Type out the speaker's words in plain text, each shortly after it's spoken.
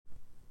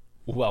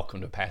Welcome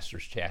to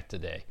Pastor's Chat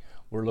today.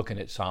 We're looking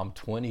at Psalm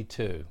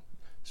 22.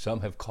 Some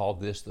have called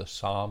this the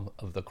Psalm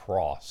of the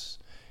Cross.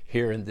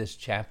 Here in this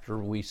chapter,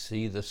 we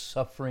see the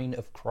suffering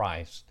of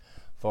Christ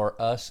for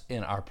us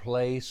in our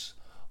place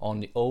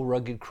on the old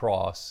rugged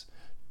cross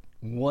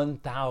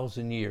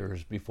 1,000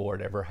 years before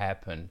it ever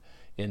happened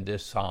in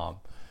this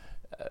psalm.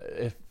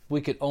 If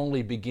we could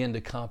only begin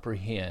to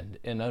comprehend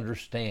and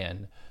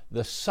understand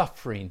the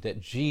suffering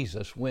that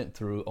Jesus went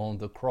through on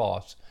the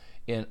cross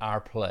in our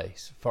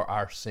place for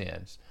our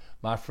sins.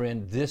 My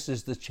friend, this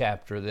is the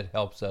chapter that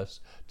helps us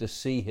to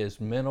see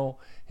his mental,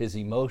 his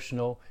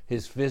emotional,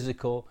 his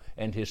physical,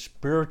 and his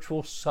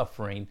spiritual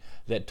suffering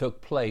that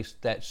took place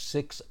that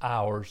 6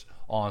 hours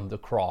on the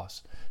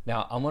cross.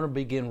 Now, I'm going to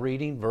begin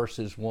reading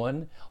verses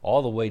 1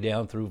 all the way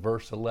down through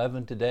verse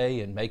 11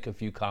 today and make a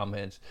few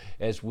comments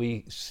as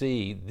we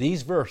see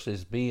these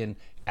verses being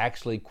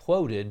actually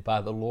quoted by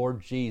the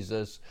Lord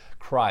Jesus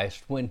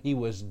Christ when he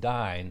was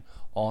dying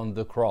on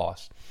the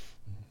cross.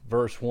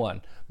 Verse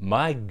 1,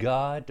 my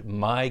God,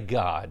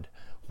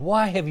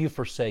 why have you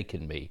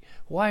forsaken me?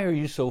 Why are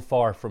you so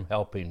far from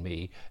helping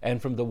me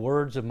and from the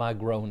words of my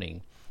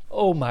groaning?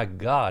 Oh my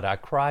God, I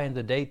cry in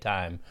the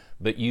daytime,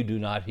 but you do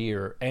not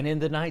hear, and in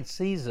the night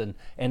season,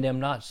 and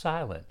am not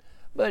silent.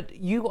 But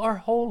you are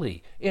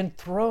holy,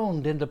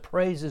 enthroned in the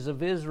praises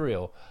of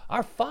Israel.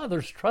 Our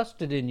fathers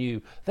trusted in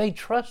you. They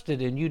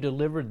trusted and you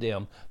delivered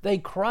them. They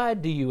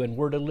cried to you and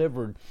were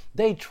delivered.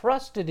 They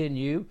trusted in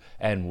you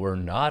and were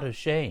not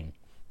ashamed.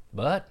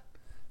 But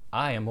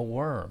I am a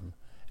worm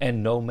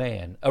and no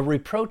man, a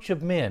reproach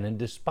of men and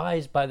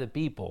despised by the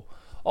people.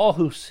 All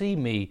who see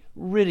me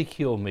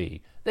ridicule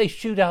me. They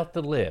shoot out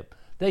the lip.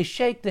 They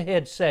shake the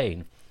head,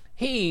 saying,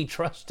 he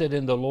trusted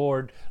in the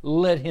Lord.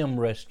 Let him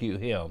rescue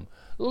him.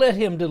 Let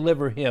him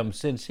deliver him,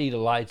 since he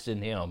delights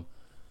in him.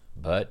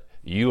 But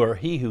you are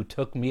he who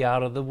took me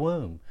out of the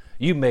womb.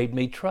 You made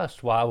me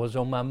trust while I was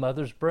on my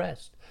mother's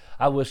breast.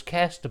 I was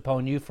cast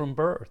upon you from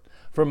birth.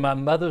 From my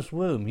mother's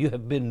womb you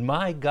have been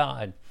my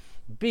God.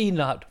 Be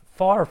not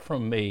far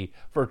from me,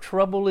 for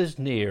trouble is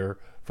near,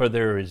 for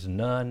there is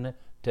none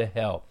to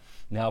help.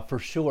 Now, for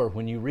sure,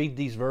 when you read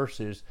these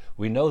verses,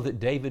 we know that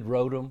David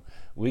wrote them.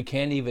 We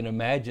can't even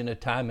imagine a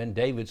time in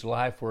David's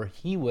life where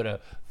he would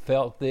have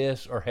felt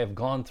this or have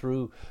gone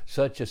through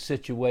such a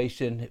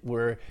situation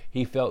where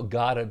he felt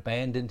God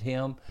abandoned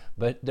him.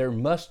 But there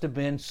must have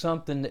been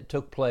something that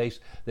took place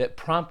that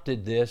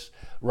prompted this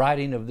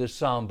writing of this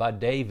psalm by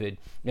David.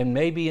 And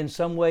maybe in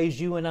some ways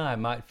you and I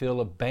might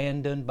feel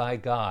abandoned by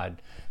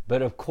God.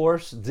 But of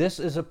course, this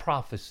is a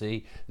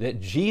prophecy that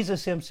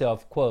Jesus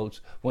himself quotes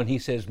when he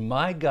says,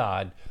 my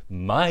God,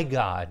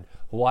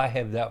 why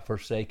have thou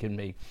forsaken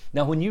me?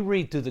 Now, when you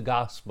read through the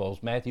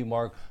Gospels, Matthew,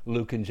 Mark,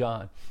 Luke, and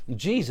John,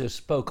 Jesus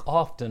spoke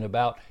often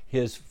about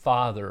his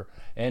Father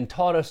and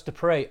taught us to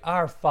pray,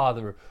 our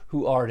Father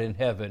who art in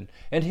heaven,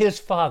 and his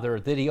Father,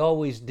 that he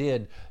always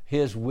did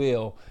his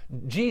will.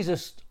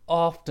 Jesus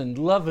often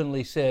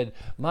lovingly said,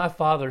 my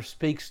Father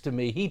speaks to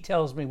me. He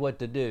tells me what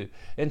to do.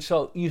 And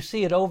so you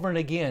see it over and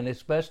again,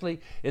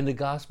 especially in the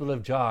Gospel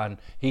of John,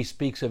 he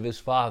speaks of his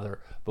Father.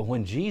 But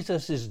when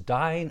Jesus is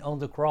dying on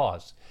the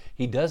cross,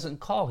 he doesn't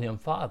call him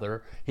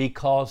Father, he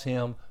calls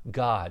him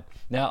God.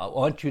 Now, I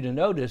want you to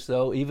notice,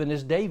 though, even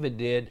as David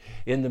did,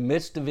 in the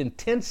midst of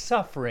intense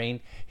suffering,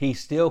 he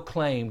still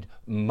claimed,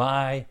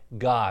 my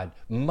God,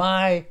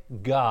 my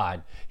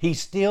God. He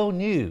still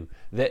knew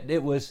that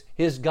it was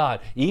his God,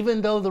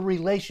 even though the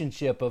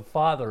relationship of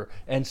Father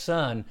and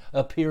Son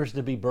appears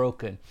to be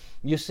broken.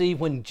 You see,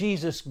 when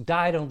Jesus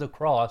died on the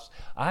cross,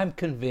 I'm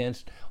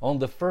convinced on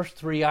the first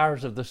 3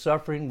 hours of the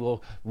suffering,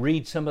 we'll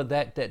read some of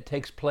that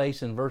takes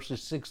place in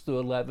verses 6 through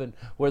 11,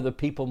 where the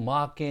people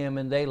mock him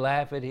and they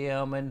laugh at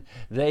him,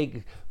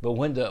 but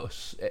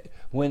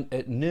when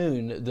at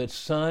noon the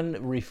sun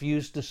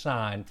refused to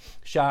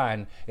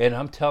shine, and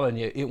I'm telling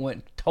you, it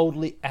went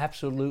totally,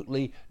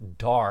 absolutely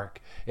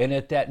dark. And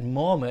at that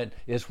moment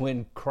is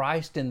when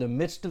Christ, in the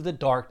midst of the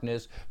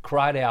darkness,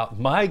 cried out,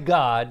 my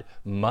God,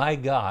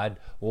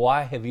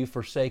 why have you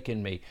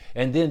forsaken me?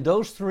 And then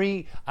those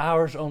 3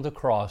 hours on the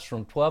cross,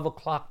 from 12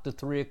 o'clock to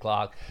 3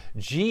 o'clock,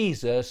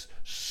 Jesus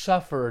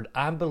suffered,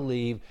 I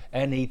believe,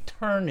 an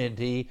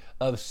eternity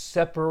of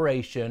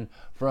separation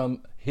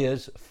from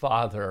his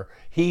Father.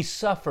 He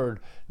suffered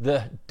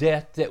the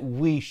death that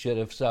we should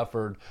have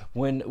suffered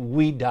when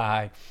we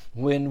die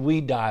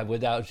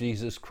without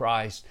Jesus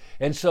Christ.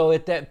 And so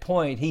at that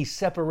point, he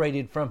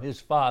separated from his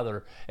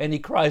Father and he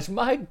cries,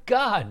 my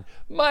God,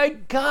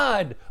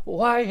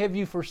 why have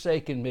you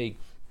forsaken me?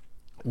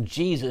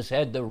 Jesus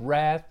had the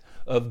wrath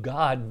of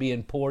God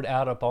being poured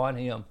out upon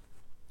him.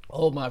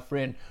 Oh, my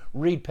friend,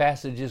 read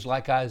passages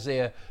like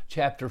Isaiah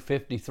chapter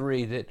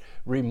 53 that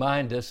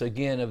remind us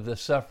again of the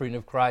suffering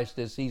of Christ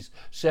as he's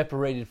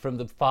separated from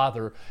the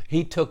Father.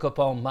 He took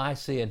upon my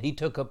sin. He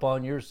took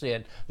upon your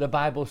sin. The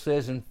Bible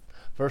says in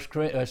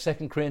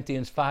 2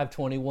 Corinthians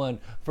 5:21,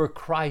 for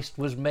Christ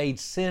was made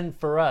sin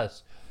for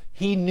us.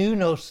 He knew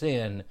no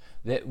sin,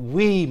 that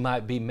we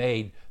might be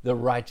made the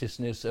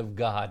righteousness of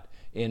God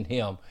in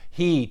him.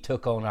 He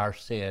took on our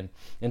sin.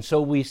 And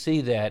so we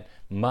see that,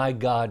 my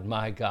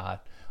God,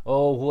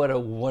 oh, what a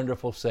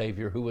wonderful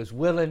Savior who was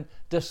willing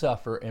to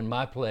suffer in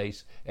my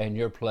place and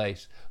your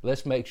place.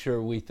 Let's make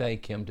sure we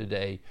thank him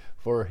today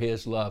for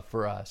his love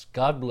for us.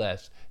 God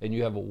bless, and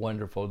you have a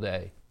wonderful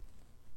day.